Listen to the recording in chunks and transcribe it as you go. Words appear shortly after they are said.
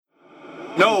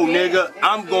No, nigga,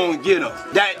 I'm gonna get him.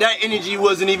 That energy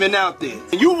wasn't even out there.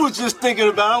 You was just thinking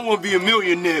about I want to be a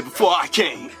millionaire before I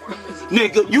came.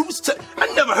 Nigga,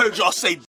 I never heard y'all say